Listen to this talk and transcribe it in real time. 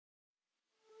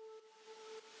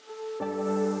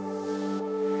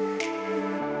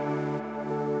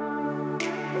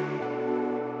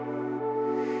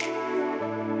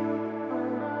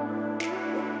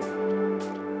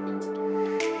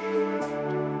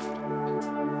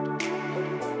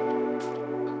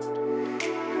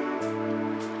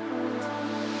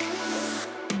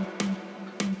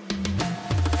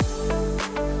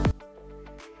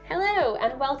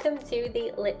welcome to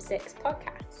the Lip 6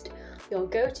 podcast, your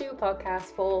go-to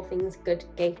podcast for all things good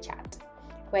gay chat,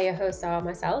 where your hosts are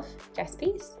myself, Jess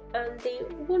Peace, and the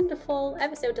wonderful,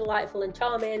 ever so delightful and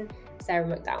charming Sarah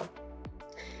McDowell.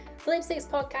 The Lip 6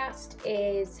 podcast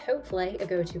is hopefully a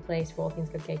go-to place for all things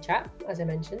good gay chat, as I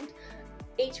mentioned.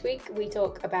 Each week we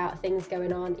talk about things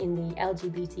going on in the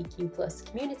LGBTQ plus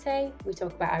community, we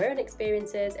talk about our own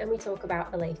experiences, and we talk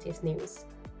about the latest news.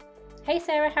 Hey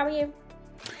Sarah, how are you?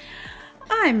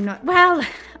 I'm not, well,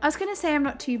 I was going to say I'm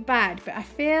not too bad, but I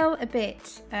feel a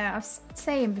bit, I was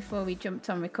saying before we jumped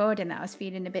on recording that I was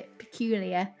feeling a bit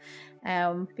peculiar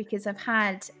because I've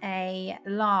had a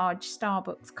large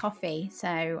Starbucks coffee, so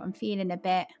I'm feeling a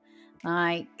bit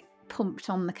like pumped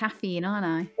on the caffeine, aren't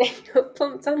I?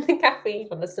 Pumped on the caffeine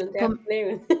on a Sunday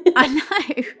afternoon. I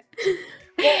know.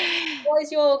 What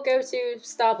is your go-to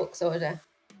Starbucks order?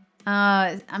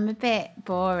 I'm a bit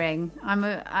boring.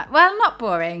 Well, not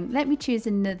boring. Let me choose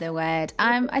another word.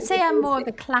 I'd say I'm more of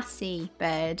a classy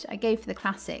bird. I go for the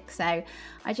classic, so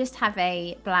I just have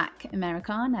a black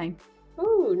Americano.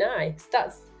 Oh, nice.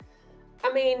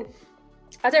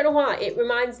 I don't know why. It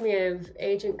reminds me of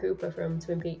Agent Cooper from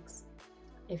Twin Peaks,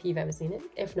 if you've ever seen it.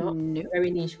 If not, Nope.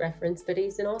 Very niche reference, but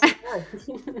he's an awesome guy.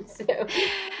 So,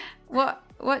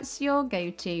 What's your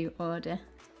go-to order?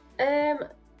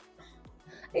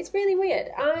 It's really weird.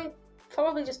 I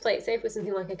probably just play it safe with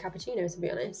something like a cappuccino, to be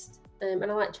honest. And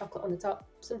I like chocolate on the top.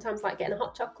 Sometimes I like getting a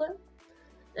hot chocolate.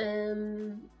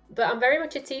 But I'm very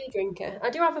much a tea drinker. I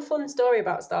do have a fun story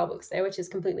about Starbucks there, which is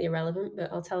completely irrelevant, but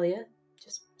I'll tell you,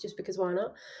 just because why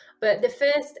not? But the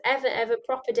first ever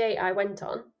proper date I went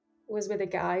on was with a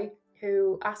guy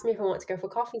who asked me if I wanted to go for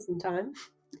coffee sometime.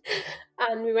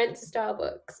 And we went to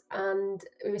Starbucks and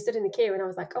we were stood in the queue and I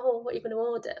was like, oh, what are you going to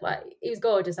order? Like, he was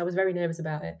gorgeous. I was very nervous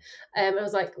about it. I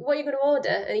was like, what are you going to order?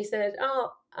 And he said, oh,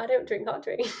 I don't drink hot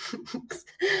drinks. And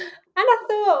I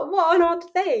thought, what an odd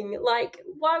thing. Like,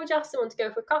 why would you ask someone to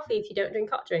go for coffee if you don't drink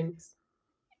hot drinks?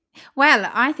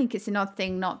 Well, I think it's an odd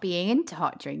thing not being into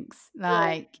hot drinks.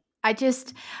 Like, I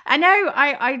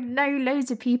know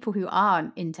loads of people who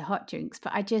aren't into hot drinks,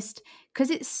 but because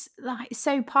it's like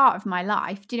so part of my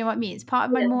life. Do you know what I mean? It's part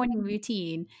of my morning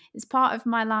routine. It's part of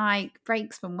my like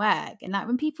breaks from work. And like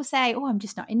when people say, "Oh, I'm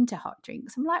just not into hot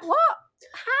drinks," I'm like, "What?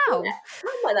 How?" Yeah,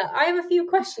 I'm like that. I have a few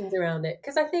questions around it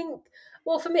because I think,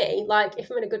 well, for me, like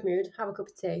if I'm in a good mood, have a cup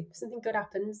of tea. If something good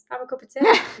happens, have a cup of tea.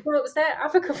 If I'm upset,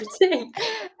 have a cup of tea.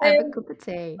 Have a cup of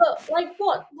tea. But like,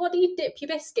 what do you dip your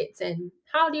biscuits in?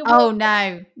 How do you? Oh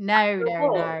no.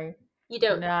 You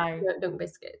don't. No. You don't dunk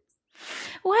biscuits.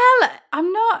 Well,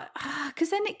 I'm not,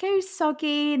 because then it goes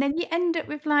soggy, and then you end up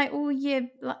with like all your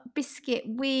like biscuit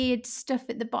weird stuff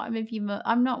at the bottom of your mouth.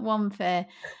 I'm not one for.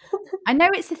 I know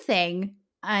it's a thing,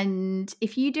 and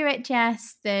if you do it,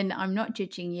 Jess, then I'm not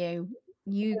judging you.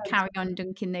 You carry on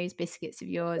dunking those biscuits of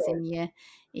yours in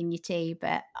your tea,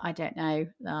 but I don't know,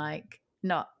 like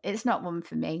it's not one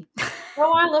for me.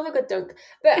 Oh, I love a good dunk,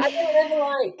 but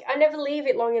I never leave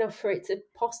it long enough for it to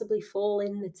possibly fall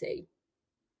in the tea.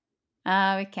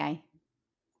 Oh, okay.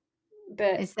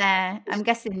 But I'm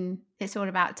guessing it's all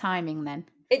about timing then.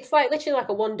 It's like literally like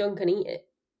a one dunk and eat it.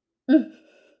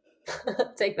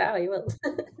 Take that how you will.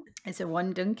 It's a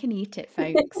one dunk and eat it,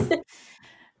 folks.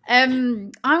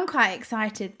 I'm quite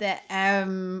excited that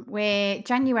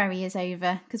January is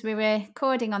over because we're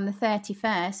recording on the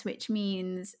 31st, which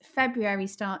means February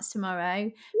starts tomorrow,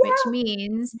 which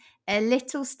means a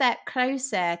little step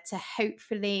closer to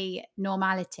hopefully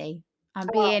normality. I've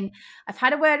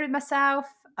had a word with myself.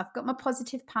 I've got my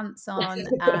positive pants on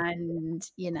and,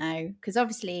 because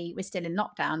obviously we're still in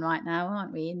lockdown right now,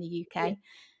 aren't we, in the UK?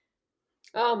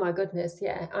 Oh my goodness,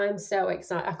 yeah. I'm so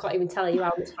excited. I can't even tell you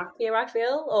how much happier I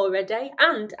feel already.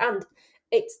 And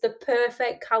it's the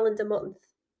perfect calendar month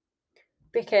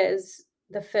because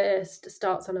the 1st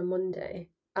starts on a Monday.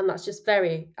 And that's just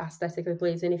very aesthetically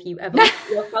pleasing. If you ever look at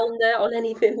your calendar on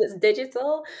anything that's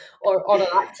digital or on an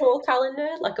actual calendar,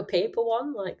 like a paper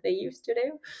one, like they used to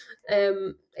do,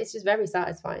 it's just very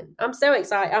satisfying. I'm so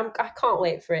excited. I can't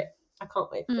wait for it. I can't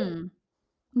wait for it.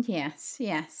 Yes.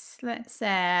 Let's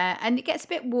and it gets a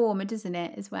bit warmer, doesn't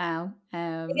it, as well?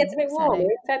 It gets a bit warmer in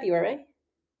February.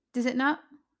 Does it not?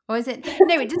 Or is it?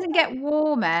 No, it doesn't get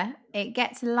warmer. It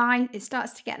gets light. It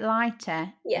starts to get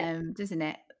lighter. Doesn't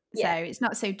it? Yeah. So it's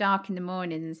not so dark in the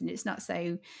mornings, and it's not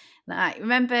so like.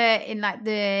 Remember in like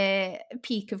the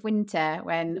peak of winter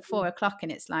when 4 o'clock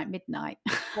and it's like midnight.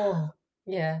 Oh,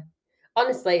 yeah.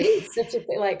 Honestly, it's such a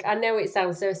thing. Like, I know it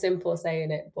sounds so simple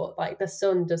saying it, but like the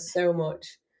sun does so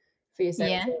much for your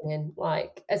serotonin.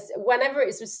 Like, whenever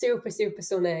it's super, super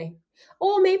sunny,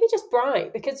 or maybe just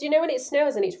bright, because when it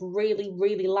snows and it's really,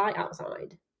 really light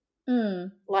outside,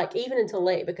 like even until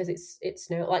late, because it's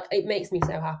snow. Like it makes me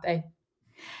so happy.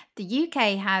 The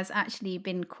UK has actually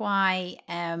been quite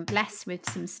blessed with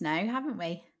some snow, haven't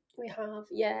we? We have,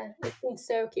 yeah. It's been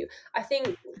so cute. I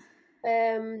think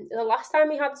the last time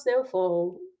we had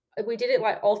snowfall, we did it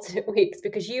like alternate weeks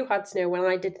because you had snow when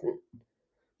I didn't.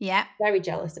 Yeah. Very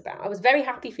jealous about. I was very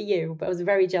happy for you, but I was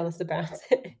very jealous about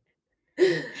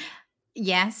it.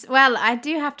 Yes. Well, I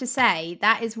do have to say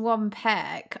that is one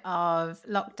perk of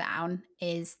lockdown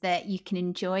is that you can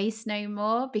enjoy snow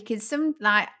more because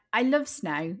I love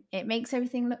snow. It makes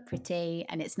everything look pretty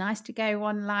and it's nice to go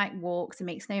on like walks and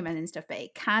make snowmen and stuff, but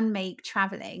it can make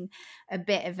traveling a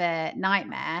bit of a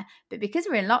nightmare. But because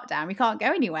we're in lockdown, we can't go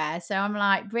anywhere. So I'm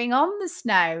like, bring on the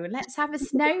snow. Let's have a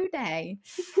snow day.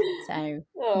 So,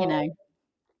 Oh,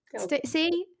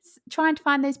 see, trying to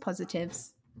find those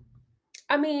positives.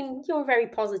 I mean, you're a very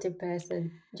positive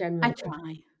person,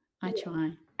 generally. I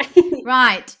try.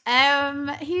 Right.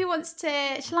 Who wants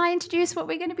to? Shall I introduce what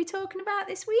we're going to be talking about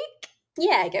this week?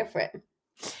 Yeah, go for it.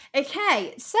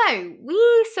 Okay, so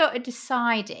we sort of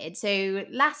decided. So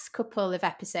last couple of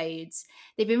episodes,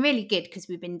 they've been really good because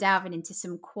we've been delving into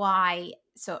some quite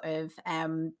sort of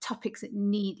topics that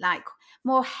need like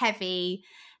more heavy.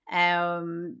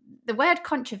 The word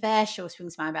controversial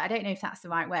springs to mind, but I don't know if that's the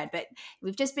right word. But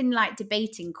we've just been like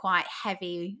debating quite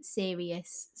heavy,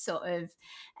 serious sort of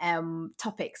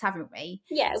topics, haven't we?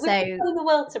 Yeah, we've So been putting the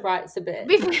world to rights a bit.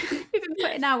 we've been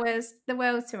putting the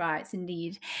world to rights,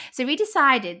 indeed. So we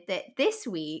decided that this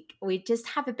week we'd just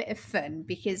have a bit of fun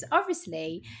because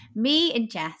obviously me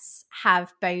and Jess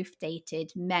have both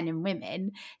dated men and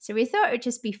women. So we thought it would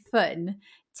just be fun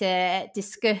to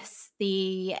discuss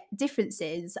the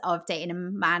differences of dating a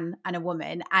man and a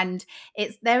woman. And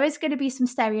there is going to be some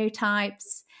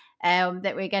stereotypes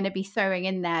that we're going to be throwing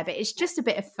in there, but it's just a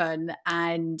bit of fun.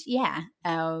 And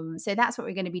so that's what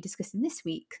we're going to be discussing this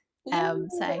week. Yeah,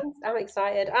 I'm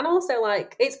excited. And also,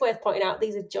 like, it's worth pointing out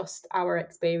these are just our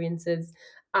experiences.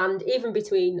 And even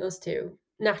between us two,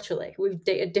 naturally, we've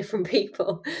dated different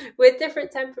people with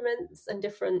different temperaments and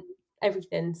different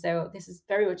everything. So this is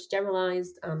very much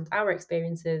generalized and our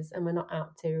experiences, and we're not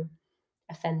out to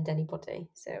offend anybody.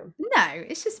 So no,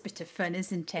 it's just a bit of fun,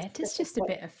 isn't it? It's just a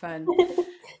bit of fun.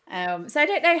 So I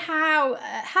don't know how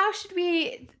should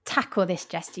we tackle this,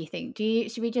 Jess? Do you think?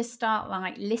 Should we just start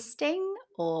like listing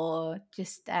or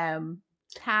just what do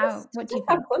you think?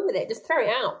 Have fun with it. Just throw it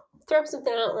out. Throw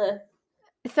something out there.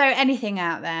 Throw anything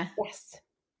out there. Yes.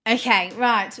 Okay,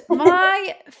 right.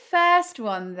 My first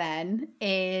one then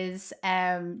is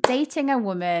dating a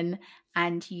woman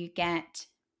and you get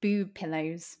boob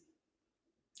pillows.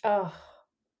 Oh.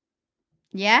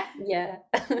 Yeah? Yeah.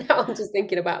 Now I'm just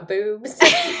thinking about boobs.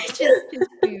 just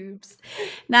boobs.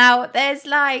 Now there's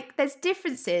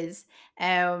differences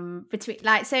between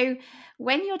so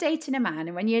when you're dating a man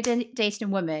and when you're dating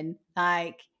a woman,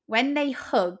 like when they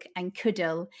hug and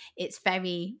cuddle, it's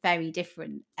very, very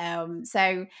different.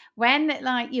 So when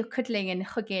like you're cuddling and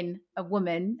hugging a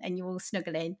woman and you're all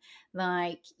snuggling,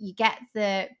 like you get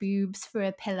the boobs for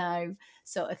a pillow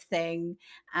sort of thing.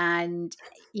 And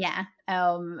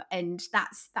and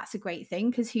that's a great thing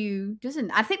because who doesn't?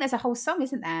 I think there's a whole song,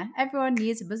 isn't there? Everyone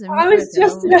needs a bosom. I was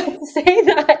just about to say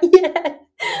that, yeah.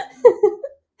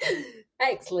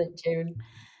 Excellent tune.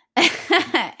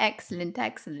 excellent.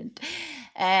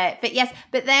 But yes,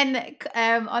 but then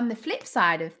on the flip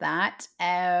side of that,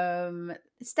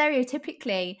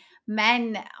 stereotypically,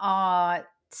 men are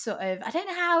sort of, I don't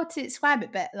know how to describe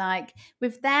it, but like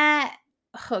with their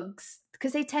hugs,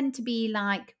 because they tend to be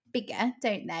like bigger,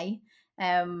 don't they?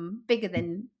 Bigger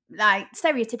than, like,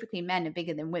 stereotypically men are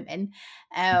bigger than women.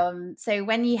 So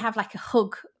when you have like a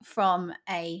hug from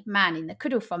a man in the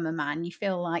cuddle from a man, you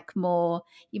feel like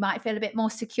you might feel a bit more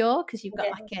secure because you've got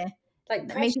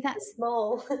maybe that's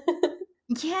small.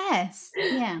 Yes,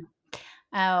 yeah.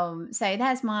 So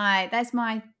there's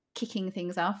my kicking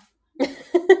things off.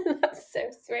 That's so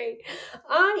sweet.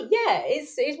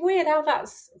 It's weird how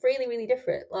that's really, really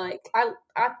different. Like I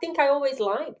think I always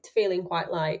liked feeling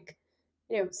quite like,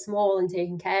 small and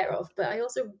taken care of, but I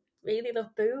also really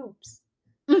love boobs.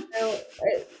 So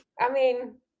I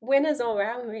mean, winners all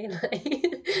round, really.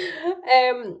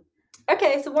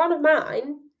 Okay, so one of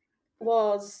mine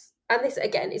was, and this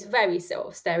again is very sort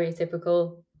of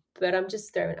stereotypical, but I'm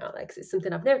just throwing it out there because it's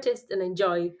something I've noticed and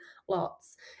enjoy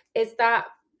lots, is that,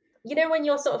 when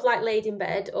you're sort of like laid in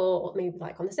bed or maybe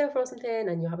like on the sofa or something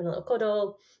and you're having a little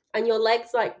cuddle and your legs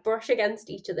like brush against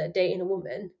each other dating a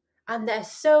woman and they're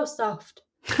so soft.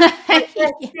 Like, their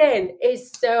skin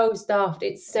is so soft.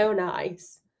 It's so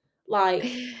nice. Like,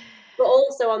 but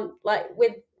also on like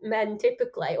with men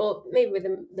typically, or maybe with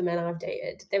the men I've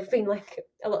dated, they've been like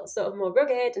a lot sort of more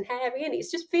rugged and hairy, and it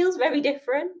just feels very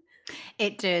different.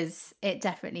 It does. It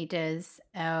definitely does.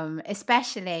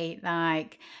 Especially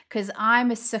like, because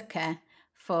I'm a sucker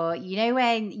for, you know,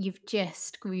 when you've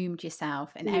just groomed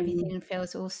yourself and everything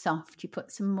feels all soft, you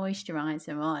put some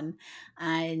moisturizer on.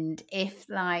 And if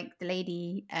like the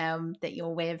lady that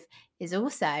you're with is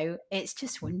also, it's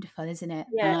just wonderful, isn't it?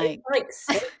 Yeah, it's Like, like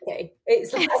silky.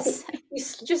 It's like it's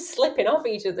you're just slipping off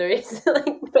each other. It's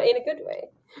like, but in a good way.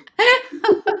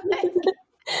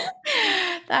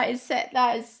 that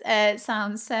is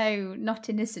sounds so not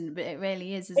innocent, but it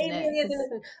really is, isn't It it? really is 'Cause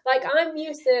innocent. Like I'm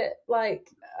used to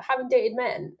like having dated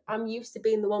men. I'm used to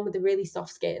being the one with the really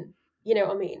soft skin. You know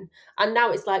what I mean? And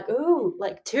now it's like, ooh,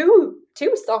 like too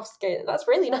soft skin. That's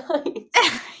really nice.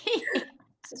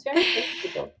 It's very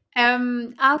comfortable.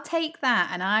 I'll take that,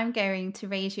 and I'm going to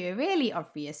raise you a really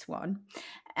obvious one.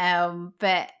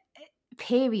 But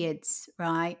periods,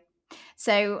 right?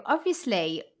 So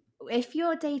obviously, if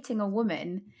you're dating a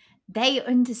woman, they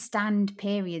understand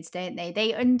periods, don't they?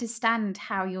 They understand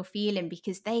how you're feeling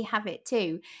because they have it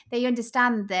too. They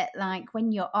understand that, like,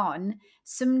 when you're on,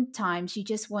 sometimes you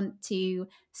just want to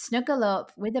snuggle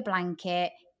up with a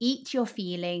blanket, eat your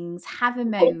feelings, have a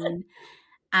moan,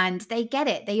 and they get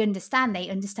it. They understand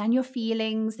your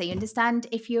feelings, they understand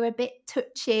if you're a bit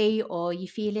touchy or you're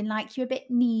feeling like you're a bit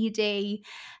needy.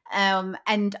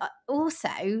 And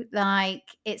also, like,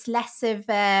 it's less of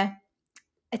a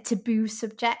taboo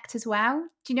subject as well.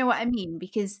 Do you know what I mean?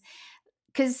 Because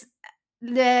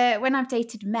the when I've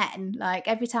dated men, like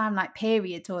every time like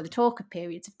periods or the talk of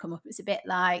periods have come up, it's a bit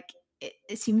like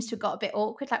it seems to have got a bit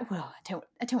awkward. Like, well,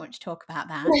 I don't want to talk about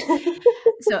that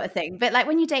sort of thing. But like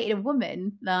when you dated a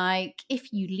woman, like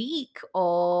if you leak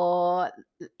or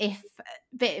if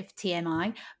bit of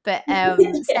TMI, but Yeah.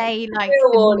 say like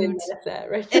Real the warning mood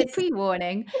there, Sarah.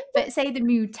 pre-warning, but say the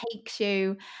mood takes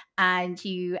you and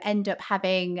you end up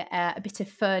having a bit of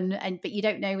fun, and but you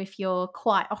don't know if you're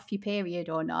quite off your period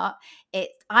or not.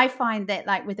 I find that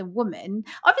like with a woman,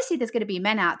 obviously there's going to be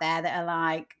men out there that are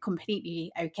like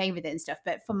completely okay with it and stuff,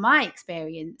 but from my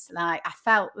experience, like I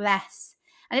felt less,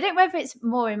 and I don't know whether it's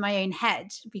more in my own head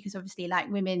because obviously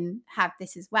like women have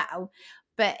this as well,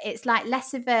 but it's like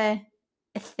less of a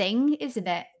thing, isn't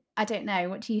it? I don't know.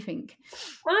 What do you think?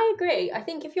 I agree. I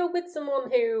think if you're with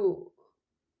someone who,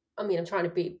 I mean, I'm trying to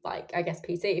be like, I guess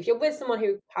PC. If you're with someone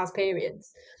who has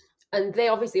periods, and they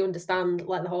obviously understand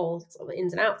like the whole sort of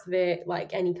ins and outs of it,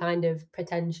 like any kind of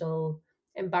potential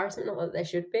embarrassment, not that there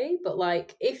should be, but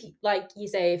like if, like you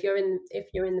say, if you're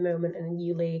in the moment and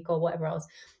you leak or whatever else,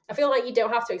 I feel like you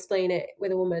don't have to explain it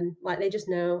with a woman. Like they just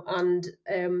know, and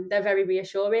they're very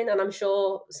reassuring, and I'm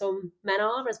sure some men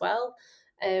are as well.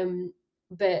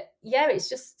 But yeah, it's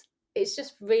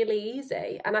just really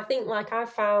easy, and I think like I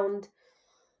found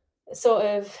sort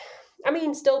of, I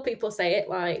mean, still people say it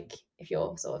like if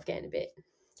you're sort of getting a bit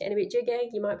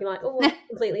jiggy, you might be like, oh, I'm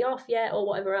completely off yet, or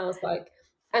whatever else, like,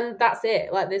 and that's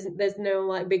it. Like there's no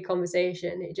like big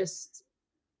conversation. It just,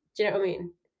 do you know what I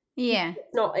mean? Yeah.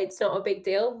 It's not a big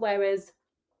deal. Whereas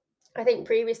I think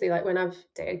previously, like when I've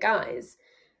dated guys,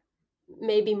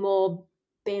 maybe more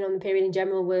being on the period in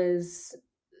general was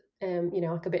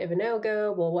like a bit of a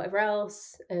no-go or whatever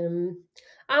else. And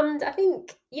I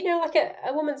think, like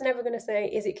a woman's never going to say,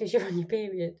 is it because you're on your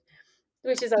period?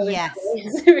 Which is always Yes.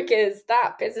 nice because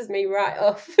that pisses me right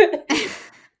off.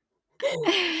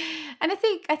 And I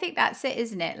think that's it,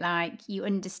 isn't it? Like you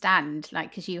understand, like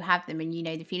because you have them and you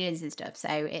know the feelings and stuff. So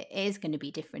it is going to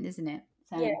be different, isn't it?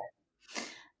 Yeah. So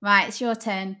right, it's your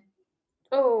turn.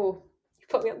 Oh, you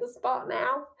put me on the spot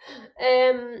now.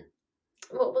 Um,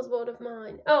 what was one of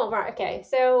mine? Oh, right. Okay.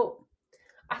 So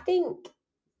I think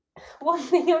one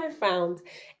thing I've found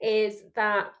is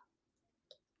that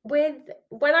when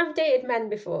I've dated men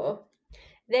before,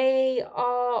 they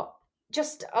are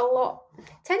just a lot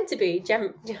tend to be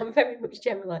I'm very much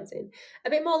generalizing, a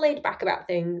bit more laid back about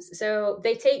things. So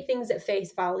they take things at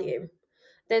face value.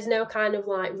 There's no kind of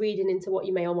like reading into what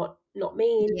you may or not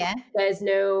mean. Yeah. There's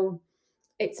no,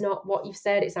 it's not what you've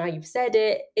said, it's how you've said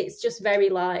it. It's just very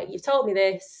like, you've told me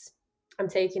this, I'm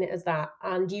taking it as that.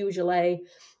 And usually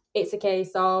it's a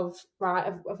case of, right,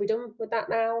 have we done with that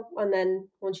now? And then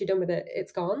once you're done with it,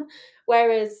 it's gone.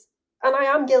 Whereas, and I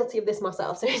am guilty of this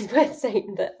myself, so it's worth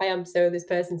saying that I am so this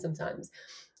person sometimes.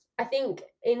 I think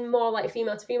in more like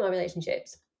female to female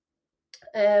relationships,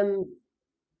 um,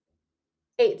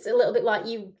 it's a little bit like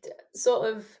you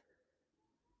sort of,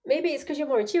 maybe it's because you're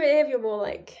more intuitive, you're more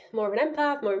of an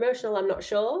empath, more emotional, I'm not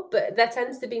sure, but there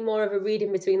tends to be more of a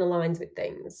reading between the lines with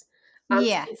things. And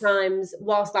Yes. sometimes,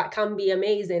 whilst that can be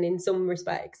amazing in some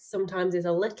respects, sometimes is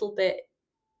a little bit,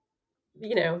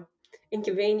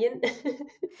 inconvenient.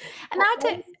 And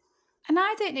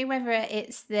I don't know whether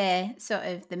it's the sort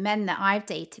of the men that I've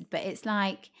dated, but it's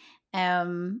like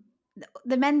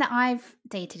the men that I've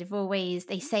dated have always,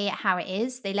 they say it how it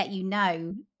is. They let you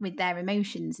know with their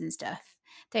emotions and stuff,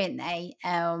 don't they?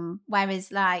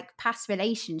 Whereas like past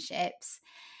relationships,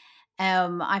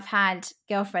 I've had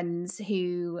girlfriends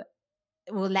who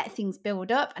will let things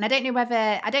build up, and I don't know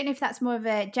if that's more of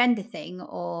a gender thing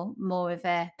or more of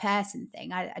a person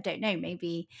thing. I don't know,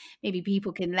 maybe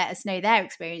people can let us know their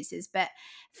experiences, but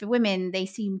for women they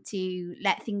seem to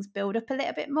let things build up a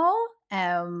little bit more,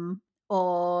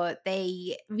 or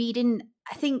they read in,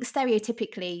 I think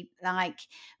stereotypically, like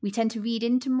we tend to read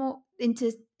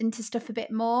into stuff a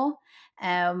bit more,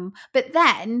 but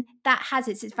then that has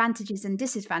its advantages and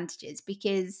disadvantages,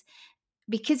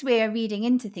 because we're reading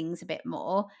into things a bit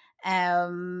more,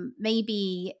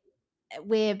 maybe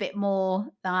we're a bit more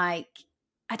like,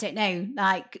 I don't know,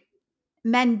 like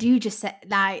men do just say,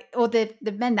 like, or the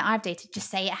men that I've dated just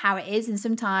say it how it is, and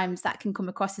sometimes that can come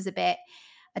across as a bit,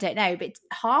 I don't know, a bit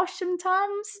harsh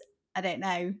sometimes. I don't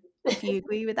know if you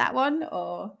agree with that one,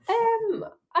 or I don't know.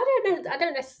 I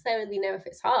don't necessarily know if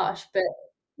it's harsh, but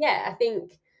yeah, I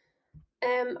think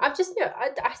I've just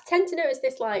I tend to notice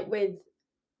this like with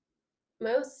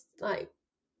most like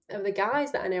of the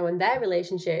guys that I know and their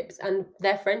relationships and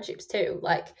their friendships too.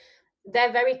 Like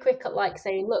they're very quick at like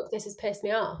saying, "Look, this has pissed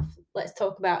me off. Let's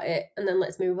talk about it, and then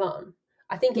let's move on."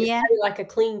 I think it's yeah, very like a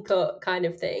clean cut kind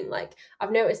of thing. Like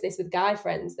I've noticed this with guy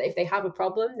friends that if they have a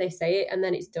problem, they say it and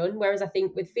then it's done. Whereas I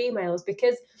think with females,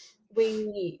 because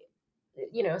we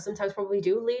sometimes probably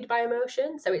do lead by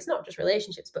emotion. So it's not just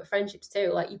relationships, but friendships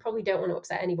too. Like you probably don't want to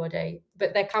upset anybody,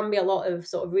 but there can be a lot of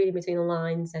sort of reading between the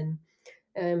lines, and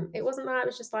it wasn't that. It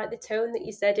was just like the tone that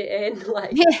you said it in,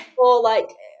 like, yeah, or like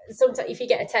sometimes if you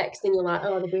get a text and you're like,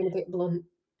 oh, they're being a bit blunt.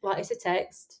 Like it's a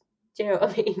text. Do you know what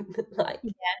I mean? Like,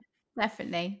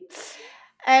 definitely.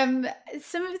 Some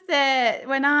of the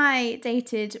when I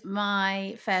dated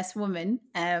my first woman,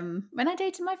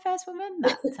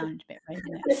 that sounds a bit weird,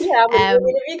 doesn't yeah, how many it?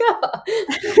 women have you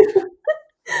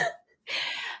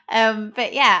got?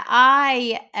 But yeah,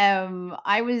 I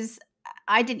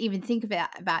didn't even think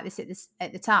about this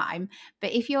at the time.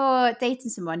 But if you're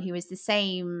dating someone who is the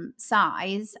same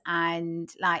size and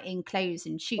like in clothes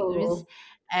and shoes,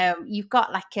 Oh, you've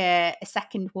got like a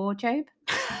second wardrobe.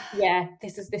 yeah,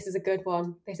 this is a good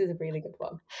one. This is a really good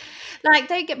one. Like,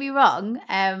 don't get me wrong.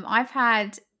 I've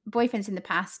had boyfriends in the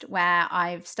past where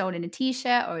I've stolen a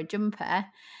t-shirt or a jumper,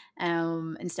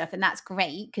 and stuff, and that's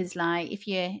great because, like, if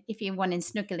you're wanting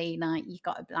snuggly, like, you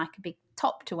got like a big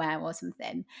top to wear or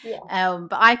something. Yeah,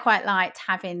 But I quite liked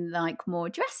having like more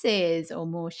dresses or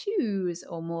more shoes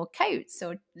or more coats,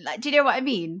 or like, do you know what I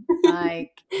mean?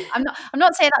 Like, I'm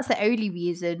not saying that's the only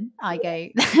reason I go,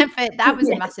 but that was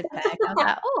a yeah, massive perk. I was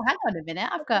like, oh, hang on a minute,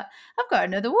 I've got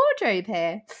another wardrobe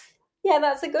here. yeah.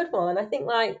 That's a good one. I think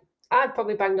like I've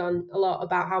probably banged on a lot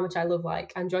about how much I love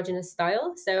like androgynous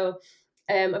style. So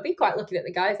I've been quite lucky that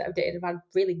the guys that I've dated have had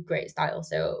really great style.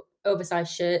 So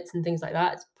oversized shirts and things like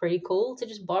that. It's pretty cool to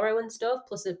just borrow and stuff,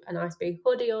 plus a nice big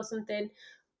hoodie or something.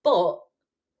 But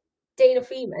dating a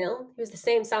female who was the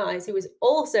same size, who was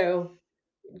also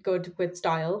good with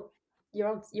style, you're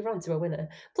on to a winner.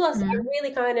 Plus, I Mm.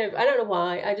 really kind of, I don't know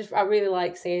why, I really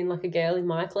like seeing like a girl in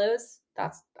my clothes.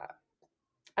 I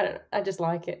don't know, I just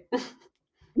like it.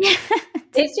 Yeah.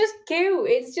 It's just cute.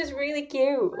 It's just really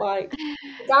cute. Like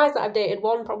the guys that I've dated,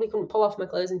 one probably couldn't pull off my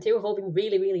clothes, and two have all been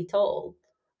really, really tall.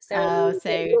 So Oh, it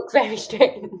so looks very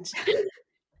strange.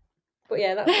 But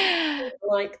yeah, that's I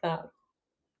like that.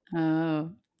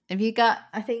 oh. Have you got,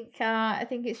 I think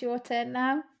it's your turn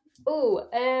now. Oh,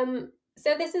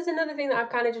 so this is another thing that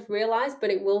I've kind of just realized, but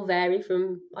it will vary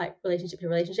from like relationship to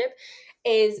relationship,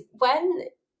 is when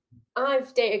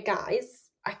I've dated guys,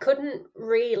 I couldn't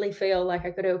really feel like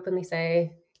I could openly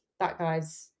say that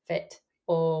guy's fit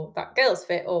or that girl's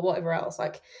fit or whatever else.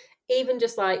 Like, even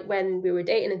just like when we were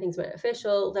dating and things weren't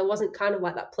official, there wasn't kind of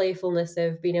like that playfulness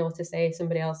of being able to say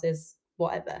somebody else's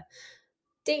whatever.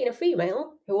 Dating a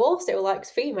female who also likes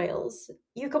females,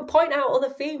 you can point out other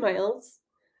females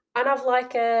and have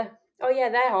like oh yeah,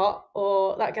 they're hot,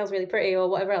 or that girl's really pretty, or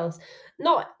whatever else.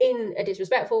 Not in a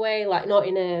disrespectful way, like not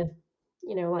in a,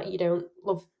 like you don't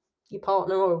love your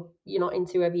partner or you're not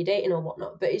into whoever you're dating or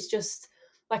whatnot, but it's just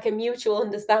like a mutual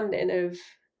understanding of,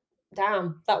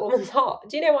 damn, that woman's hot.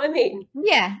 Do you know what I mean?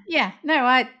 Yeah, yeah. No,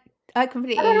 I I don't know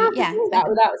completely, how to yeah. say that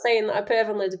without saying that I perv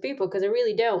on loads of people, because I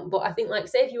really don't. But I think, like,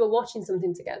 say if you were watching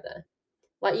something together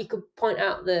Like you could point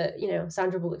out that, you know,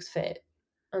 Sandra Bullock's fit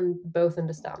and both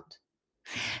understand.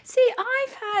 See,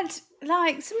 I've had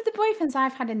like some of the boyfriends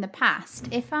I've had in the past,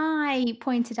 if I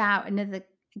pointed out another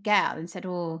girl and said,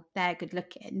 "Oh, they're good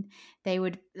looking," they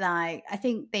would like I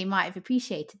think they might have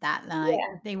appreciated that. Like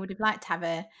Yeah. they would have liked to have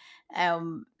a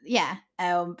yeah.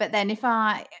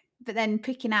 But then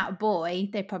picking out a boy,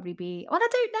 they'd probably be well, I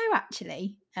don't know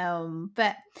actually.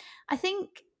 But I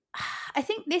think I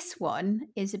think this one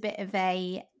is a bit of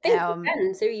a I think it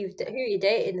depends who you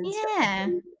dated and stuff. yeah.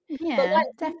 But Yeah, like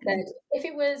you definitely. said, if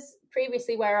it was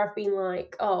previously where I've been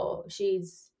like, oh,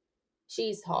 she's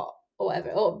hot or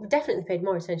whatever, or definitely paid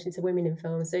more attention to women in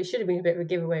films, so it should have been a bit of a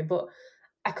giveaway. But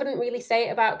I couldn't really say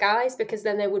it about guys because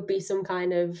then there would be some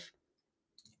kind of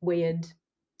weird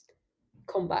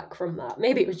comeback from that.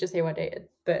 Maybe it was just who I dated,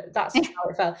 but that's just how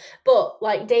it felt. But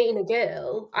like dating a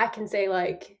girl, I can say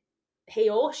like he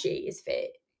or she is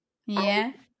fit. And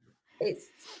Yeah. it's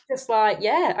just like,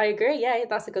 yeah, I agree. Yeah,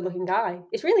 that's a good looking guy.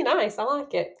 It's really nice. I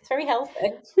like it. It's very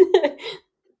healthy.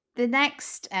 The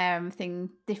next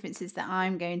differences that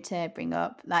I'm going to bring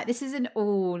up, like this isn't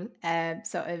all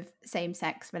sort of same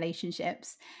sex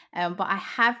relationships, but I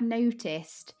have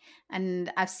noticed,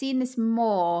 and I've seen this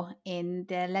more in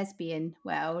the lesbian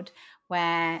world,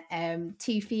 where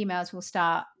two females will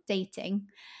start dating,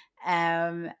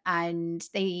 and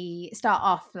they start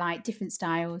off like different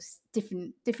styles,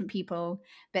 different people,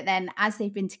 but then as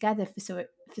they've been together for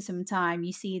some time,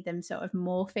 you see them sort of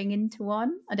morphing into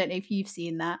one. I don't know if you've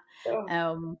seen that,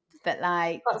 Oh, but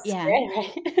like, that's yeah,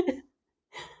 scary.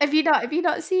 have you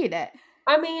not seen it?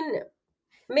 I mean,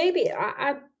 maybe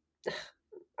I've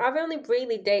only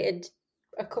really dated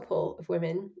a couple of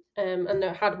women, and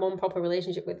I had one proper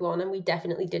relationship with one, and we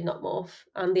definitely did not morph.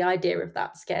 And the idea of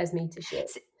that scares me to shit.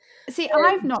 See, see,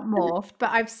 I've Um, not morphed,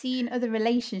 but I've seen other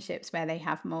relationships where they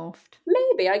have morphed.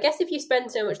 maybe I guess if you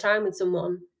spend so much time with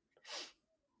someone,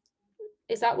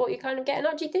 is that what you're kind of getting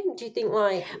at? Do you think? Do you think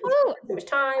like you Oh, spend so much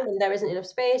time and there isn't enough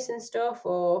space and stuff,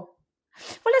 or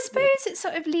well, I suppose it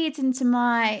sort of leads into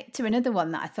my to another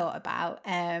one that I thought about.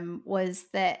 Was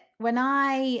that when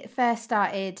I first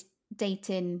started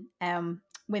dating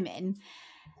women,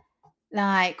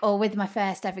 like or with my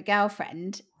first ever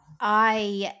girlfriend,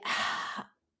 I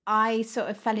I sort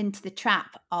of fell into the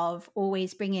trap of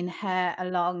always bringing her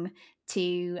along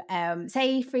to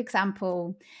say for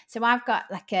example, so I've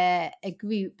got like a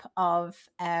group of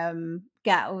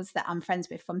girls that I'm friends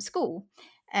with from school,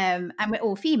 and we're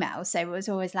all females, so it was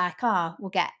always like, oh, we'll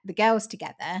get the girls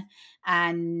together,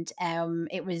 and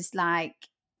it was like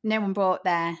no one brought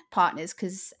their partners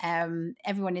because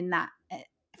everyone in that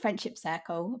friendship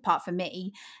circle, apart from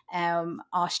me,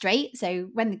 are straight. So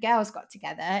when the girls got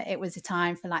together, it was a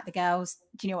time for like the girls,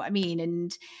 do you know what I mean?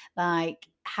 And like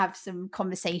have some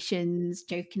conversations,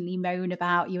 jokingly moan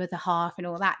about your other half and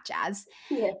all that jazz.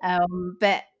 yeah,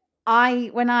 But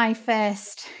when I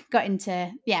first got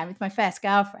into, yeah, with my first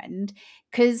girlfriend,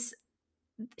 because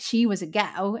she was a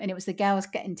girl and it was the girls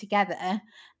getting together.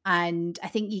 And I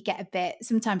think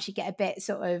sometimes you get a bit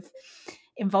sort of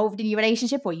involved in your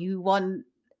relationship or you want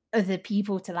other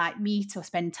people to like meet or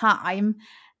spend time.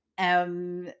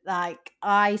 Like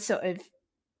I sort of,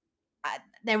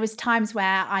 there was times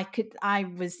where I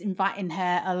was inviting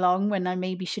her along when I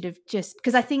maybe should have just,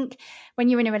 because I think when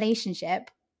you're in a relationship,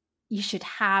 you should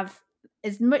have,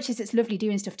 as much as it's lovely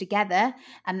doing stuff together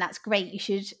and that's great, you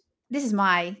should, this is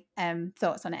my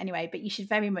thoughts on it anyway, but you should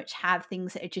very much have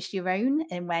things that are just your own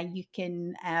and where you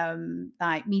can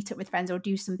like meet up with friends or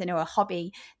do something or a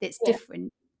hobby that's yeah,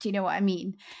 different. Do you know what I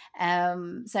mean?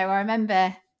 So I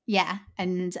remember, yeah,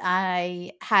 and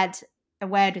I had a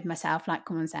word with myself like,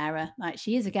 come on Sarah, like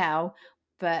she is a girl,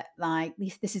 but like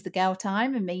this is the girl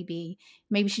time, and maybe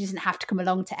she doesn't have to come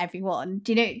along to everyone.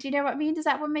 Do you know what I mean? Does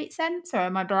that one make sense, or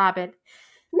am I blabbing?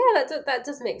 no, that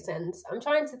does make sense. I'm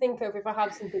trying to think of if I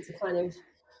have something to kind of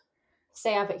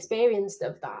say I've experienced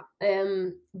of that.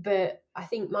 But I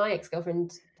think my ex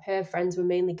girlfriend, her friends were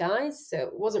mainly guys, so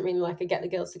it wasn't really like a get the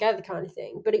girls together kind of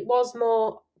thing. But it was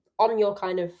more on your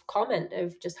kind of comment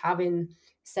of just having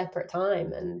separate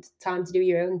time and time to do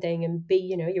your own thing and be,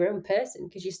 you know, your own person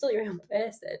because you're still your own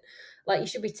person. Like you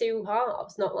should be two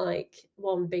halves, not like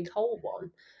one big whole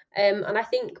one. And I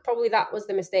think probably that was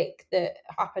the mistake that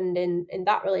happened in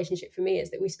that relationship for me is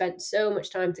that we spent so much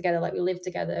time together, like we lived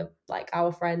together, like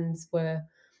our friends were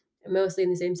mostly in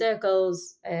the same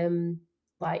circles.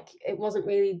 Like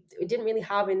it didn't really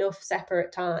have enough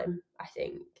separate time, I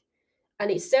think. And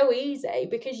it's so easy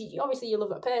because obviously you love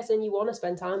that person, you want to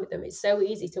spend time with them. It's so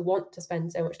easy to want to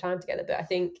spend so much time together. But I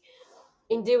think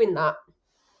in doing that,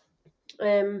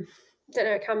 um, don't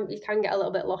know, you can get a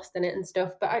little bit lost in it and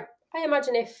stuff. But I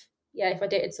imagine if I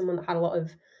dated someone that had a lot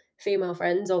of female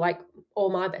friends, or like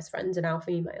all my best friends are now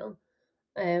female,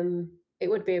 it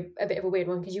would be a bit of a weird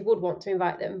one, because you would want to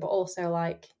invite them, but also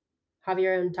like have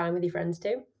your own time with your friends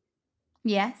too.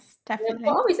 Yes, But definitely.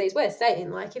 obviously, it's worth saying,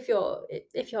 like, if your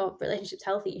relationship's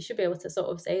healthy, you should be able to sort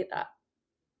of say that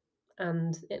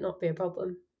and it not be a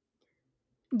problem.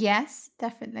 Yes,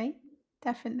 definitely.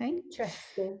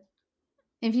 Interesting.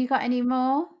 Have you got any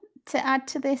more to add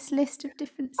to this list of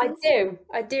differences?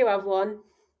 I do have one.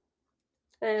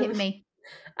 Hit me.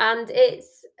 And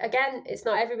it's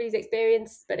not everybody's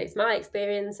experience, but it's my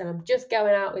experience, and I'm just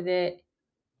going out with it.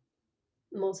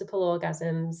 Multiple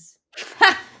orgasms.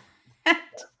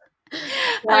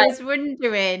 I was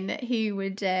wondering who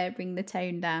would bring the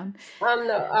tone down. I'm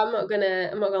not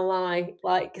gonna lie.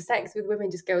 Like, sex with women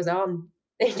just goes on.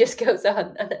 It just goes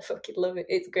on, and I fucking love it.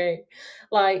 It's great.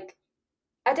 Like,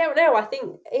 I don't know. I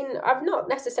think I've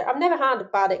never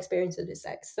had bad experiences with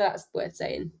sex, so that's worth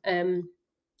saying.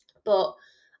 But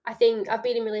I think I've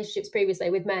been in relationships previously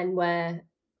with men where,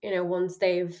 once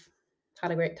they've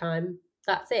had a great time,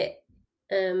 that's it.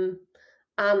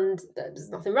 And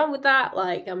there's nothing wrong with that.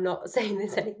 Like, I'm not saying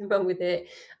there's anything wrong with it,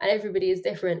 and everybody is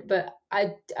different. But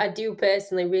I do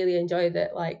personally really enjoy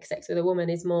that. Like, sex with a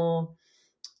woman is more.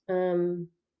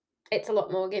 It's a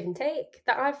lot more give and take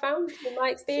that I've found in my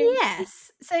experience. Yes.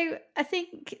 So I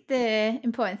think the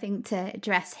important thing to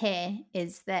address here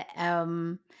is that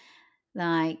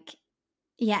like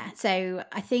so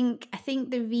I think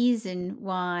the reason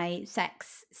why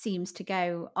sex seems to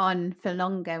go on for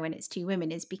longer when it's two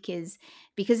women is because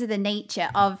of the nature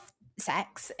of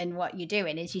sex, and what you're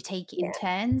doing is you take it in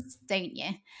turns, don't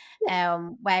you?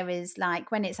 Whereas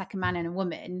like when it's like a man and a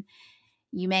woman,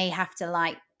 you may have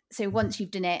to so once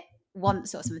you've done it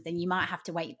once or something, you might have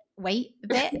to wait a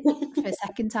bit for a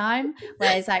second time.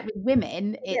 Whereas like with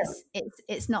women,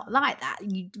 it's not like that.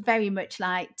 You very much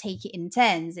like take it in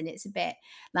turns, and it's a bit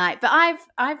like. But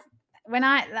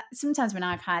sometimes when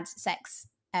I've had sex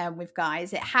with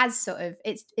guys, it has sort of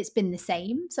it's been the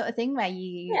same sort of thing where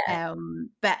you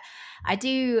but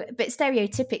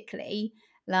stereotypically,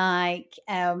 like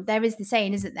there is the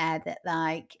saying, isn't there, that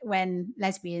like when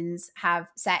lesbians have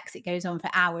sex it goes on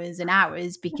for hours and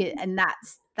hours, and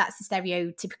that's the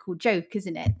stereotypical joke,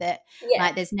 isn't it, that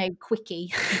like there's no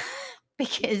quickie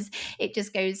because it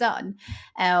just goes on.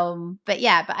 But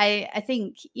I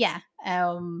think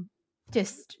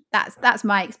just that's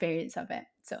my experience of it,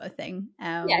 sort of thing.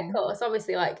 Of course.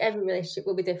 Obviously, like, every relationship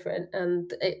will be different,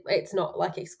 and it's not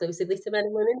like exclusively to men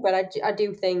and women. But I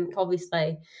do think,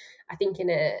 obviously, I think in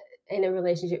a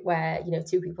relationship where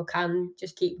two people can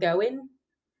just keep going.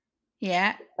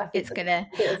 Yeah, it's gonna.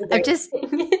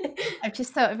 I've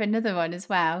just thought of another one as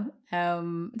well.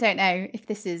 Don't know if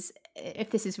this is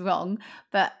wrong,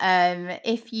 but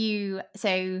if you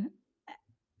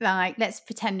like, let's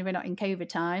pretend we're not in COVID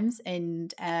times,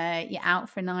 and you're out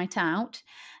for a night out,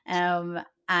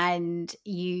 and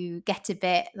you get a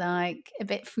bit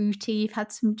fruity. You've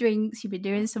had some drinks. You've been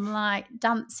doing some like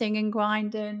dancing and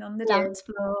grinding on the dance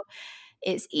floor.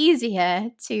 It's easier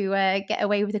to get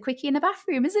away with a quickie in the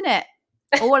bathroom, isn't it?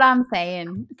 All I'm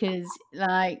saying, because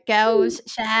like girls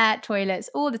share toilets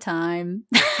all the time.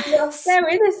 You're so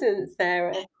innocent,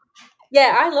 Sarah.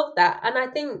 Yeah, I love that, and I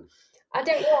don't know. I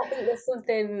think there's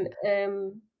something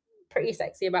pretty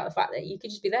sexy about the fact that you could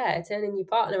just be there turning your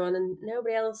partner on, and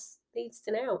nobody else needs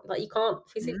to know. Like, you can't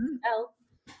physically tell.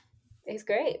 It's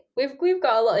great. We've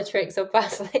got a lot of tricks up our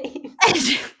sleeve.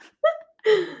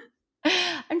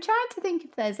 I'm trying to think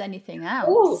if there's anything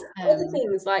else. Other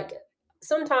things, like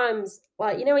sometimes,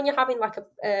 like, when you're having like a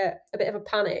bit of a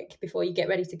panic before you get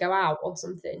ready to go out or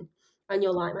something, and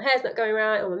you're like, my hair's not going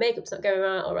right, or my makeup's not going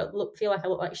right, or I feel like I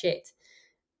look like shit.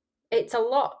 It's a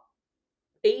lot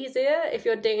easier if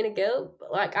you're dating a girl,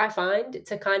 like, I find,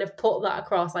 to kind of put that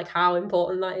across, like how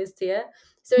important that is to you.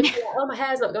 So if you're like, oh, my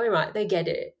hair's not going right, they get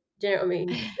it. Do you know what I mean?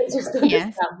 They just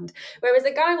understand. Whereas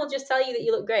a guy will just tell you that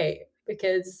you look great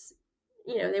because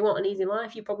they want an easy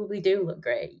life. You probably do look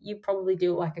great. You probably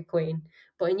do look like a queen.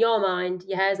 But in your mind,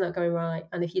 your hair's not going right.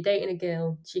 And if you're dating a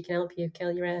girl, she can help you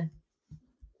curl your hair.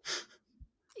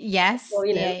 Yes. Or,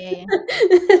 yeah.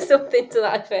 Something to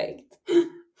that effect.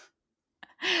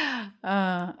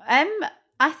 I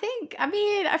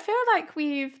feel like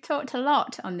we've talked a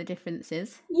lot on the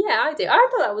differences. Yeah, I do. I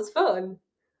thought that was fun.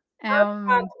 I've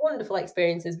had wonderful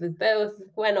experiences with both.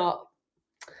 We're not,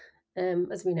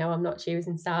 as we know, I'm not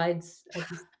choosing sides.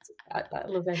 I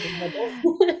love everybody.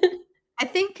 I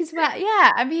think as well.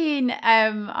 Yeah, I mean,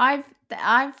 I've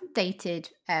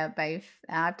dated both.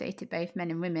 I've dated both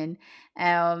men and women,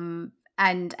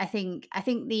 and I think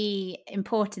the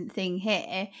important thing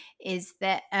here is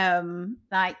that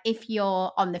like if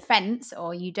you're on the fence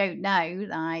or you don't know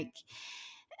like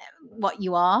what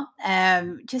you are,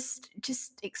 just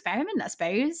experiment, I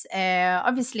suppose.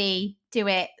 Obviously do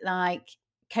it like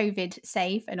COVID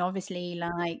safe, and obviously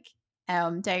like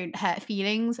don't hurt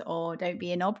feelings or don't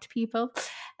be a knob to people.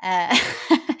 uh,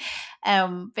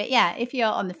 but yeah, if you're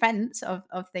on the fence of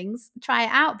things, try it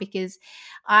out, because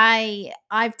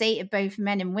I've dated both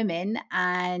men and women,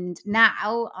 and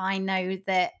now I know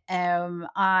that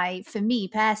I for me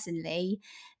personally,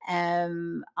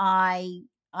 I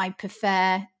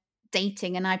prefer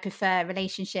dating and I prefer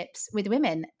relationships with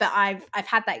women, but I've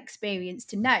had that experience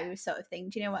to know, sort of thing.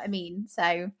 Do you know what I mean?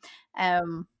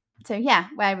 Um so yeah,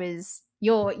 whereas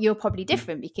you're probably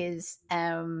different because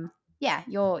yeah,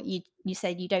 you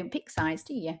said you don't pick size,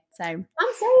 do you? So I'm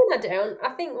saying I don't. I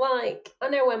think like I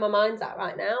know where my mind's at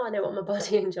right now. I know what my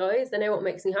body enjoys. I know what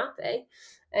makes me happy.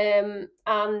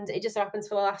 And it just happens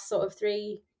for the last sort of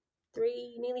three,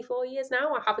 nearly 4 years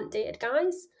now. I haven't dated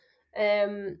guys.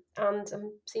 And I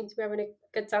seem to be having a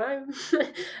good time.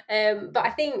 But I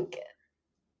think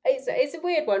it's a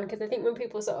weird one because I think when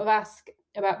people sort of ask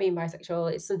about being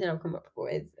bisexual, it's something I've come up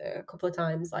with a couple of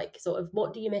times, like sort of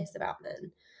what do you miss about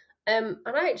men? And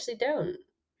I actually don't.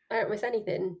 I don't miss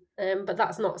anything. But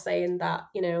that's not saying that,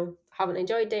 I haven't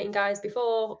enjoyed dating guys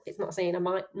before. It's not saying I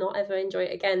might not ever enjoy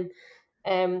it again.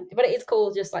 But it is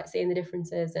cool just like seeing the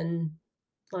differences, and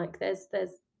like there's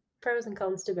pros and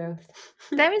cons to both.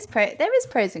 there is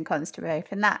pros and cons to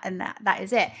both, and that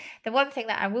is it. The one thing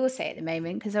that I will say at the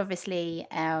moment, because obviously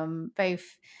we're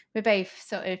both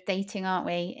sort of dating, aren't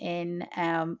we, in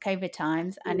COVID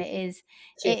times, and it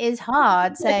is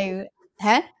hard. So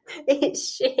huh?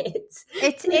 It's shit.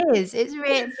 It is. It's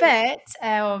real,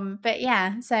 but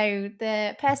yeah. So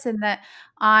the person that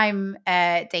I'm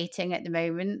dating at the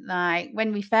moment, like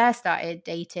when we first started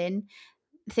dating,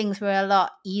 things were a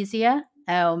lot easier.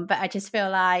 But I just feel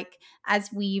like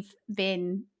as we've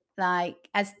been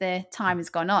as the time has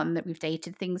gone on that we've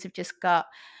dated, things have just got,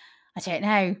 I don't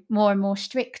know, more and more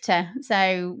stricter.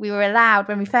 So we were allowed,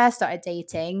 when we first started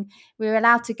dating, we were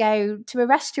allowed to go to a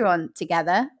restaurant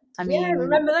together. I Yeah, mean,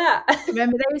 remember that.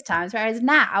 remember those times, whereas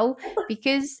now,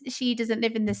 because she doesn't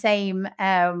live in the same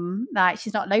like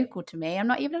she's not local to me, I'm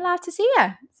not even allowed to see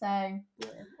her. So Yeah,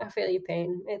 I feel your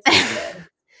pain.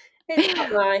 It's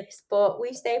not nice, but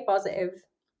we stay positive.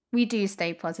 we do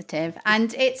stay positive,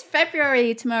 and it's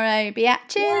February tomorrow,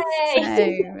 biatches.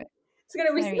 Yay! It's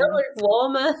gonna be so So much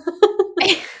warmer.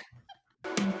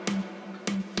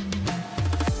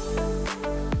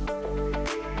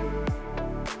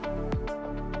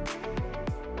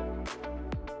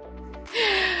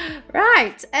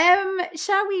 right,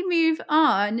 shall we move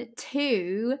on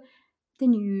to the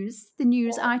news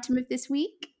item of this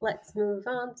week? Let's move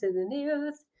on to the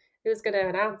news. Who's gonna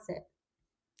announce it?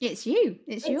 It's you.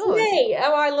 It's It's yours. me.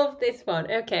 Oh, I love this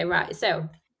one. Okay, right. So,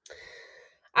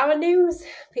 our news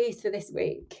piece for this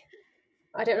week.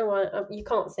 I don't know why you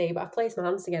can't see, but I've placed my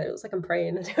hands together. It looks like I'm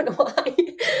praying. I don't know why.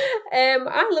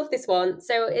 I love this one.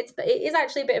 So it is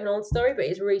actually a bit of an old story, but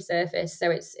it's resurfaced, so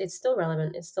it's still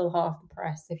relevant. It's still half the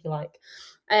press, if you like.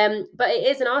 But it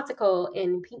is an article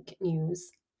in Pink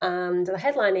News, and the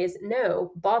headline is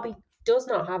 "No, Barbie does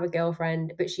not have a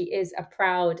girlfriend, but she is a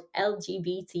proud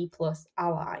LGBT plus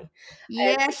ally."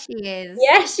 Yeah, she is.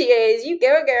 Yeah, she is. You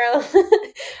go, girl.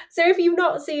 So if you've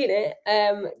not seen it,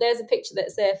 there's a picture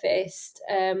that surfaced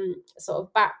sort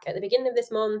of back at the beginning of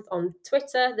this month on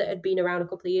Twitter that had been around a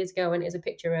couple of years ago, and it is a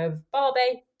picture of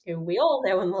Barbie, who we all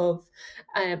know and love,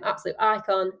 absolute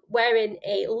icon, wearing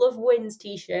a Love Wins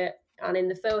t-shirt, and in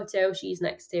the photo she's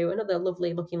next to another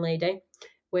lovely looking lady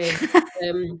with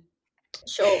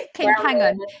short brown Hang on.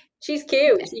 hair. She's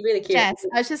cute. She's really cute. Jess,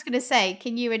 I was just going to say,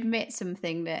 can you admit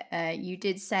something that you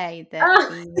did say that Oh,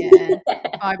 the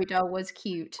Barbie doll was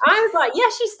cute? I was like, yeah,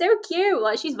 she's so cute.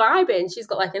 Like, she's vibing. She's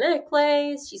got like an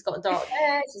necklace. She's got dark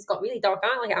hair. She's got really dark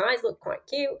eyes. Like, her eyes look quite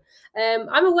cute.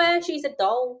 I'm aware she's a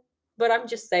doll, but I'm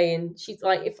just saying she's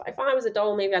like, if I was a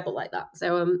doll, maybe I'd look like that.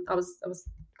 So I was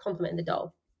complimenting the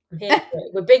doll. I'm here for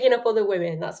it. We're bigging up other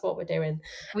women. That's what we're doing.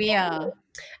 We are.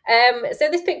 So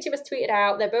this picture was tweeted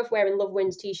out. They're both wearing Love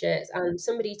Wins t-shirts, and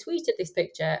somebody tweeted this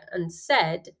picture and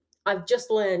said, "I've just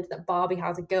learned that Barbie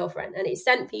has a girlfriend," and it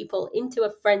sent people into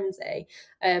a frenzy.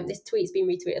 This tweet's been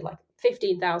retweeted like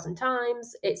 15,000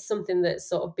 times. It's something that's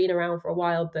sort of been around for a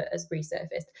while, but has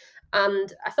resurfaced.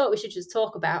 And I thought we should just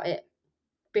talk about it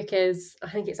because I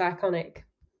think it's iconic.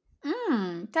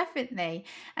 Definitely.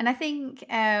 And I think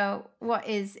what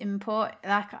is important,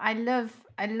 like I love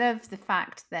the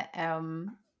fact that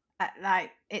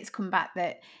like it's come back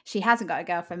that she hasn't got a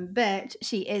girlfriend, but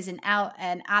she is an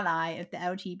ally of the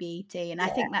LGBT, and I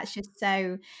think that's just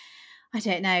so. I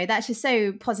don't know. That's just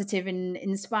so positive and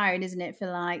inspiring, isn't it?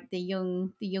 For like the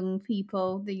young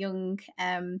people, the young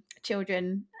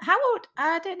children. How old?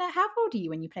 I don't know. How old are you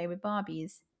when you play with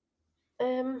Barbies?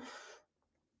 I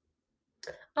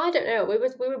don't know. We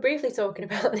were briefly talking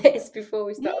about this before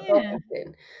we started Yeah.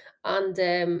 podcasting, and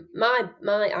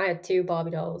I had two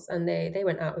Barbie dolls, and they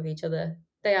went out with each other.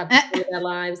 They had the time of their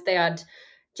lives. They had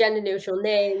gender neutral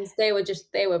names. They were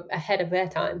ahead of their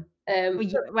time.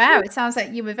 Wow, it sounds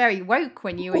like you were very woke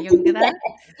when you were younger. Then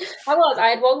Yes, I was. I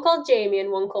had one called Jamie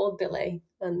and one called Billy,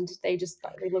 and they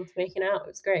loved making out. It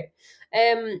was great.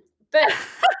 But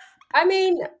I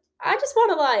mean, I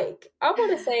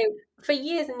want to say for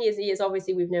years and years and years,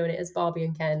 obviously we've known it as Barbie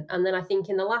and Ken. And then I think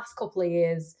in the last couple of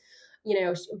years,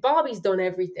 Barbie's done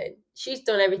everything. She's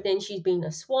done everything. She's been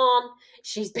a swan.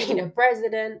 She's been a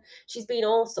president. She's been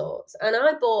all sorts. And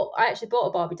I actually bought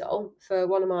a Barbie doll for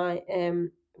one of my,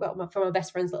 for my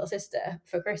best friend's little sister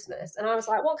for Christmas. And I was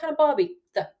like, what kind of Barbie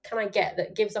that can I get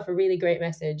that gives off a really great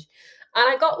message? And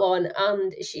I got one,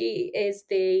 and she's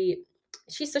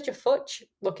such a futch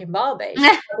looking Barbie.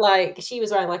 She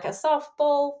was wearing like a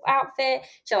softball outfit.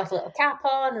 She had like a little cap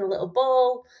on and a little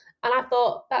ball. And I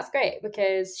thought that's great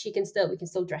because we can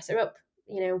still dress her up,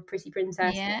 pretty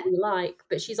princess, yeah. we like,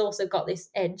 but she's also got this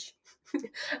edge. And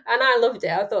I loved it.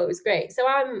 I thought it was great. So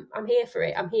I'm here for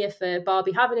it. I'm here for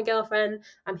Barbie having a girlfriend.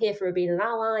 I'm here for her being an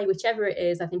ally, whichever it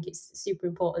is. I think it's super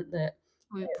important that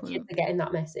kids are getting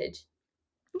that message.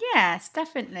 Yes,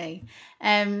 definitely.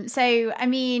 So, I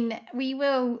mean, we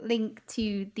will link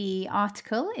to the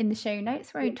article in the show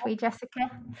notes, won't we, Jessica?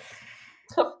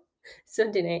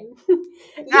 Sunday name.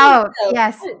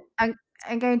 Yes.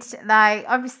 I'm going to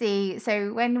obviously.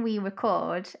 So when we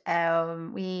record,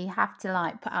 we have to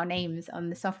like put our names on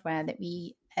the software that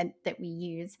we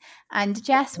use. And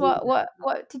Jess,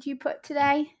 what did you put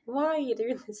today? Why are you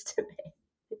doing this to me?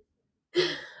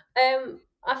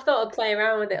 I thought I'd play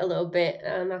around with it a little bit,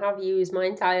 and I have used my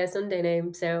entire Sunday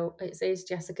name, so it says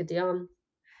Jessica Dion.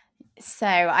 So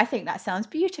I think that sounds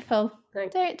beautiful.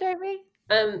 Don't we?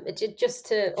 Just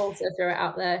to also throw it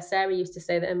out there, Sarah used to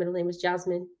say that her middle name was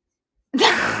Jasmine.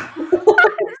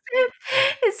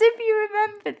 As if you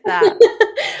remembered that.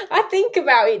 I think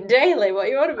about it daily. What are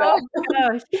you on about? Oh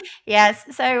gosh. Yes.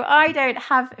 So I don't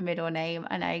have a middle name.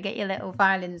 I know. Get your little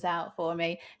violins out for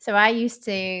me. So I used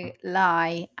to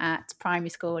lie at primary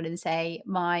school and say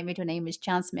my middle name was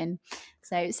Jasmine.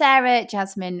 So Sarah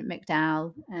Jasmine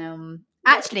McDowell.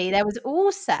 Actually, there was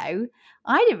also,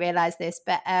 I didn't realise this,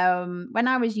 but when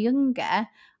I was younger,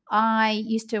 I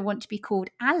used to want to be called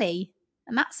Ali.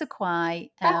 And that's a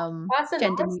quite gender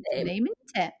neutral name,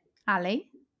 isn't it? Ali.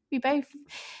 We both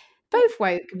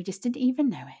woke and we just didn't even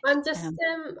know it. I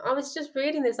was just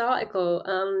reading this article,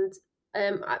 and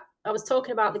I was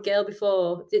talking about the girl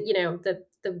before, the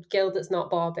girl that's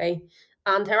not Barbie,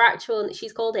 and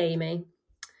she's called Amy.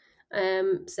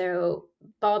 So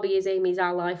Barbie is Amy's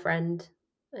ally friend.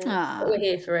 We're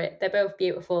here for it. They're both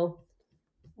beautiful.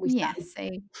 Yes, so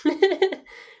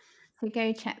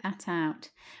go check that out.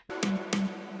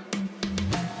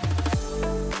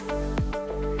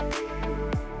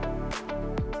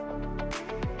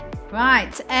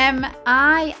 Right,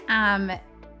 I am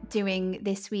doing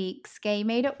this week's Gay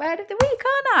Made Up Word of the Week,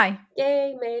 aren't I?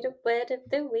 Gay Made Up Word of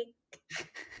the Week.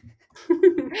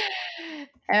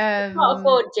 Can't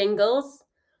afford jingles,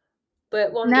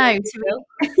 but one no.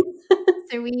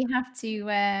 So we have to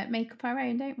make up our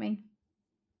own, don't we?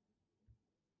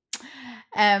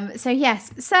 So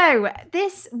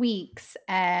this week's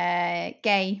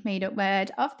Gay Made Up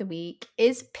Word of the Week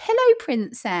is pillow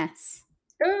princess.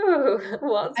 Ooh,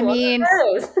 what's I mean,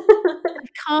 those? I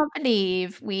can't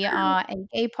believe we are a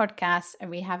gay podcast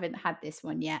and we haven't had this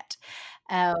one yet.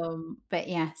 But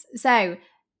yes, so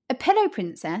a pillow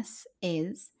princess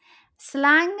is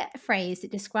slang phrase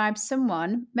that describes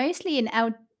someone, mostly an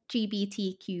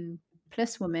LGBTQ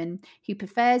plus woman, who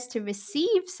prefers to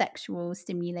receive sexual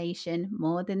stimulation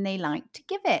more than they like to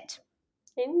give it.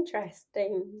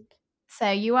 Interesting. So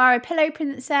you are a pillow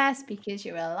princess because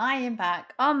you're lying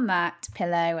back on that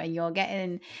pillow and you're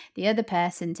getting the other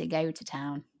person to go to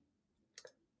town.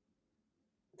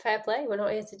 Fair play. We're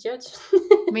not here to judge.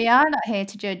 We are not here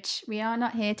to judge. We are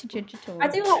not here to judge at all. I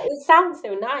do like it. Sounds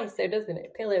so nice, though, doesn't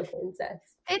it? Pillow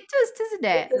princess. It does, doesn't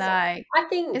it? I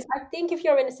think if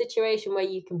you're in a situation where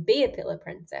you can be a pillow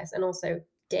princess and also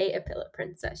date a pillow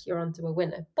princess, you're onto a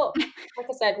winner. But like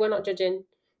I said, we're not judging.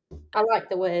 I like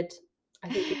the word. I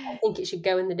think it should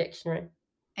go in the dictionary.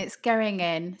 It's going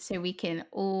in so we can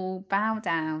all bow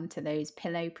down to those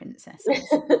pillow princesses.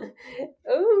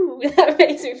 Oh, that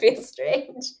makes me feel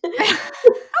strange.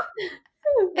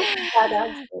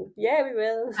 Yeah, we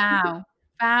will.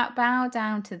 Bow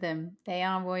down to them. They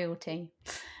are royalty.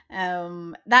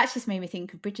 That just made me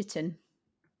think of Bridgerton.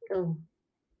 Oh,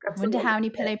 I wonder how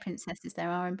many pillow princesses there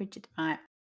are in Bridgerton. Right.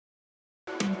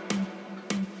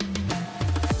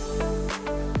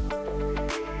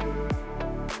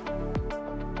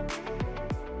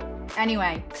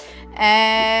 Anyway,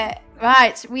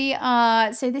 right, we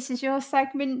are. So this is your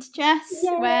segment, Jess,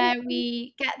 where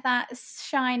we get that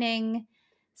shining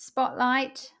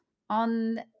spotlight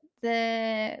on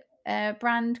the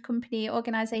brand, company,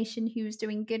 organization who's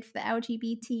doing good for the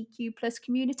LGBTQ plus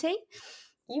community.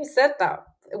 You said that.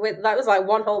 That was like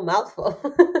one whole mouthful.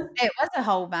 It was a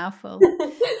whole mouthful.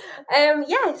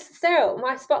 Yes. So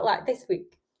my spotlight this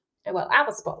week. Well,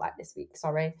 our spotlight this week.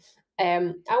 Sorry.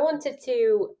 I wanted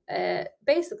to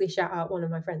basically shout out one of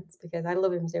my friends because I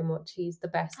love him so much. He's the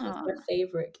best. He's my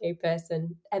favourite gay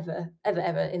person ever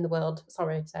in the world.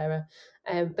 Sorry, Sarah.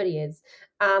 But he is.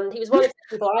 And he was one of the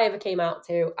people I ever came out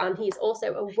to. And he's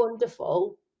also a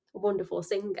wonderful, wonderful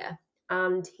singer.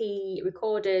 And he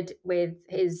recorded with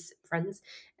his friends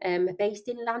based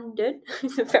in London.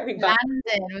 Very bad.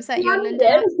 London. Was that your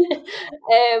London?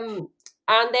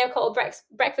 And they're called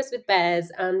Breakfast with Bears,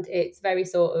 and it's very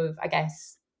sort of, I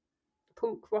guess,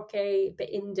 punk rocky, bit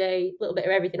indie, a little bit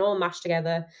of everything, all mashed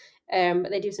together. But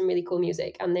they do some really cool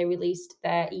music, and they released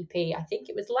their EP, I think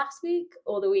it was last week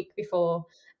or the week before.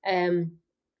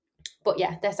 But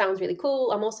yeah, that sounds really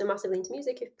cool. I'm also massively into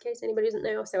music, in case anybody doesn't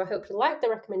know, so I hope you like the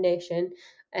recommendation.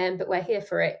 But we're here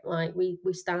for it. Like, we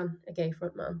stan a gay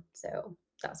frontman, so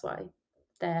that's why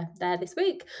they're there this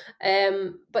week.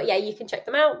 But yeah, you can check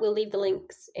them out. We'll leave the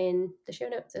links in the show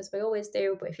notes, as we always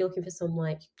do. But if you're looking for some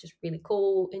like just really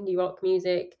cool indie rock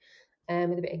music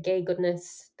with a bit of gay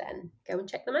goodness, then go and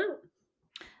check them out.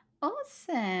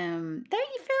 Awesome. Don't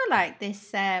you feel like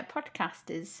this podcast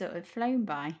is sort of flown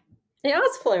by? It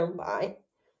has flown by.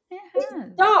 It has.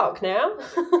 It's dark now.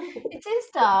 It is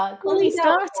dark. When we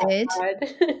started,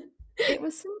 it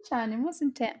was sunshining,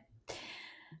 wasn't it?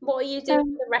 What are you doing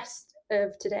for the rest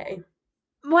of today?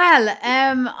 Well,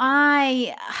 I've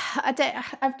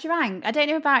drank. I don't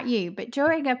know about you, but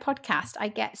during a podcast, I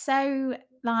get so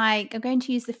like, I'm going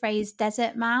to use the phrase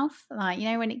desert mouth, like, you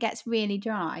know, when it gets really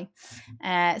dry.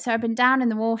 So I've been down in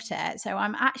the water. So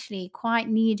I'm actually quite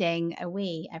needing a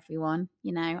wee, everyone.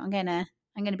 You know, I'm gonna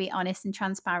be honest and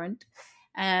transparent.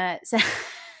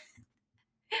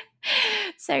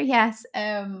 So yes,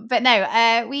 but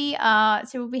no,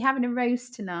 we'll be having a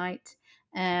roast tonight.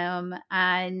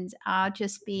 And I'll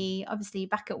just be obviously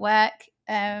back at work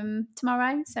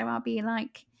tomorrow, so I'll be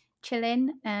like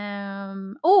chilling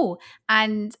and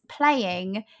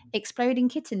playing Exploding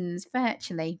Kittens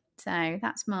virtually. So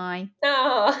that's my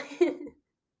What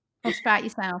about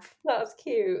yourself? That's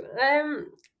cute.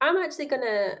 I'm having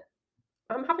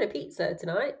a pizza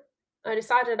tonight. I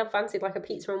decided I fancied like a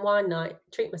pizza and wine night,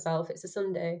 treat myself. It's a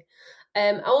Sunday.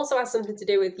 I also had something to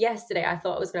do with yesterday. I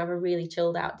thought I was going to have a really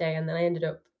chilled out day, and then I ended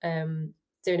up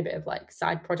doing a bit of like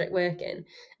side project working.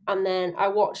 And then I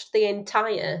watched the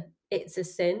entire It's a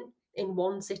Sin in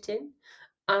one sitting,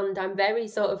 and I'm very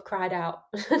sort of cried out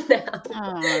now.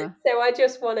 So I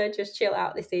just want to just chill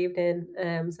out this evening. So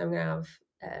I'm going to have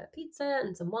pizza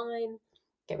and some wine,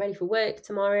 get ready for work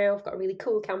tomorrow. I've got a really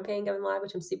cool campaign going live,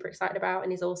 which I'm super excited about,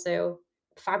 and is also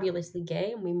fabulously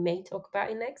gay, and we may talk about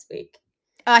it next week.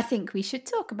 I think we should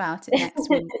talk about it next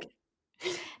week.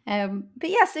 But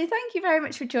yeah, so thank you very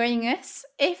much for joining us.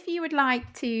 If you would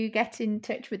like to get in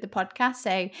touch with the podcast,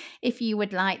 so if you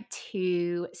would like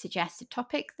to suggest a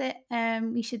topic that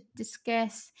we should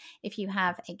discuss, if you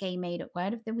have a gay made up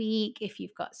word of the week, if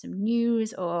you've got some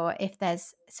news, or if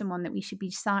there's someone that we should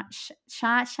be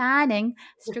shining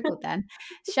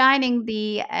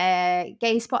the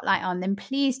gay spotlight on, then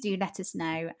please do let us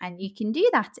know. And you can do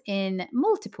that in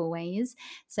multiple ways.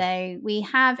 So we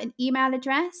have an email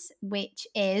address, which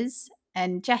is,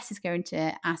 and Jess is going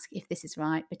to ask if this is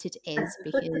right, but it is,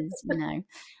 because, you know,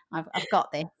 I've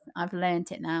got this. I've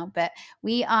learned it now. But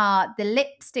we are the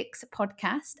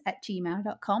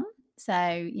lipstickspodcast@gmail.com.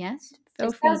 So, yes,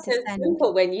 feel free to send.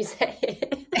 Simple when you say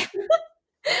it.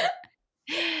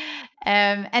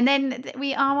 And then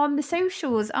we are on the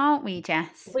socials, aren't we,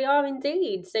 Jess? We are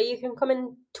indeed. So you can come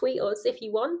and tweet us if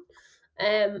you want.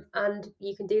 And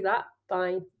you can do that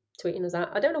by tweeting us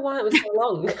out. I don't know why it was so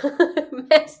long.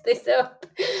 Messed this up.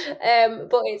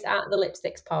 But it's at the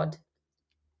Lipsticks Pod.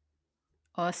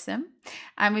 Awesome.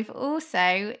 And we've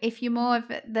also, if you're more of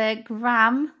the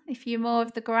gram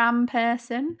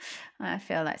person, I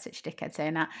feel like such a dickhead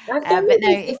saying that. I thought But you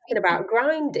no, were thinking about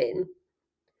grinding.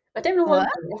 I don't know what.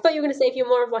 what? I thought you were going to say if you're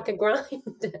more of like a grinder. I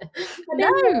don't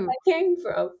know where No, that came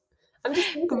from. I'm just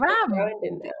thinking about gram.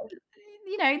 grinding now.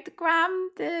 You know, the gram,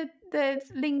 the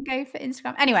lingo for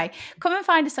Instagram. Anyway, come and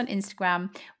find us on Instagram.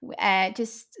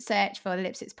 Just search for the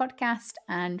Lipsticks Podcast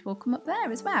and we'll come up there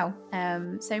as well.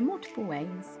 So multiple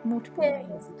ways.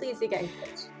 Please do get in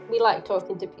touch. We like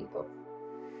talking to people.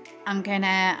 I'm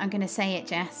gonna say it,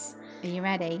 Jess. Are you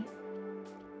ready?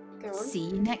 Go on. See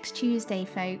you next Tuesday,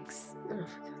 folks. Oh,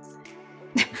 for God's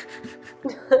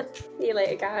sake. See you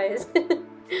later, guys.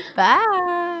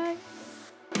 Bye.